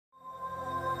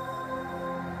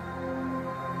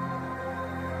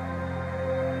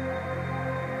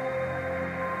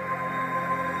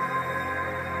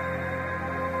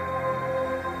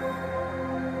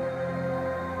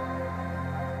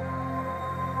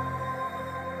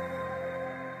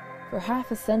For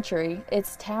half a century,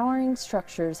 its towering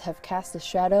structures have cast a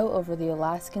shadow over the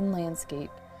Alaskan landscape,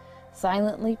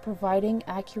 silently providing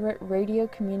accurate radio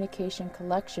communication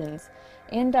collections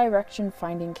and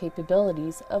direction-finding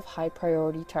capabilities of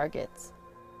high-priority targets.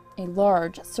 A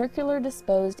large, circular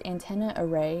disposed antenna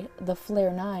array, the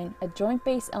Flare 9 at Joint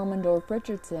Base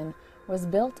Elmendorf-Richardson, was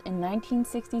built in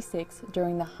 1966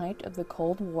 during the height of the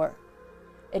Cold War.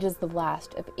 It is the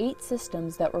last of 8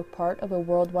 systems that were part of a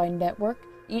worldwide network.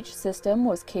 Each system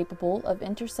was capable of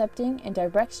intercepting and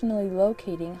directionally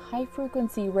locating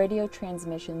high-frequency radio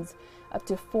transmissions up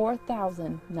to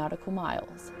 4,000 nautical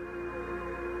miles.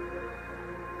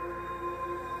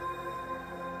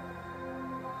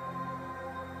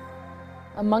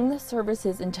 Among the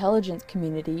service's intelligence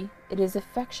community, it is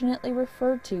affectionately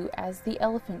referred to as the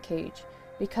elephant cage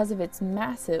because of its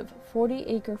massive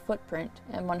 40-acre footprint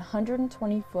and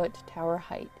 120-foot tower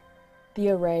height. The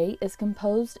array is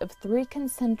composed of 3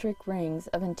 concentric rings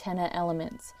of antenna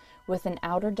elements with an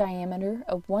outer diameter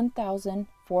of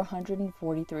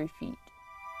 1,443 feet.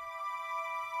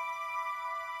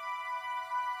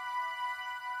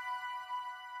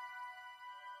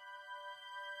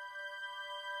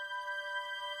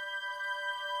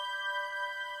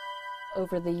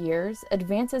 Over the years,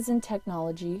 advances in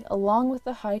technology, along with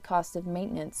the high cost of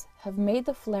maintenance, have made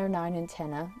the Flare 9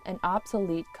 antenna an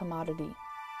obsolete commodity.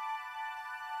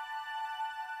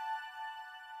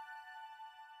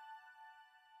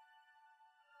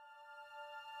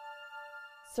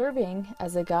 Serving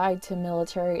as a guide to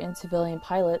military and civilian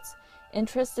pilots,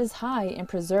 interest is high in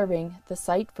preserving the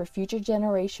site for future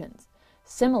generations,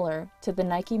 similar to the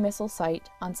Nike missile site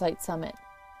on Site Summit.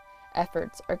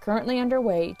 Efforts are currently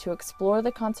underway to explore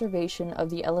the conservation of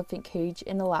the elephant cage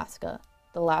in Alaska,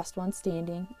 the last one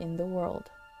standing in the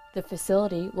world. The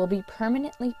facility will be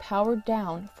permanently powered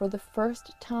down for the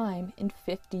first time in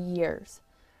 50 years.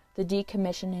 The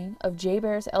decommissioning of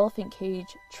JBER's elephant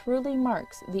cage truly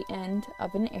marks the end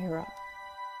of an era.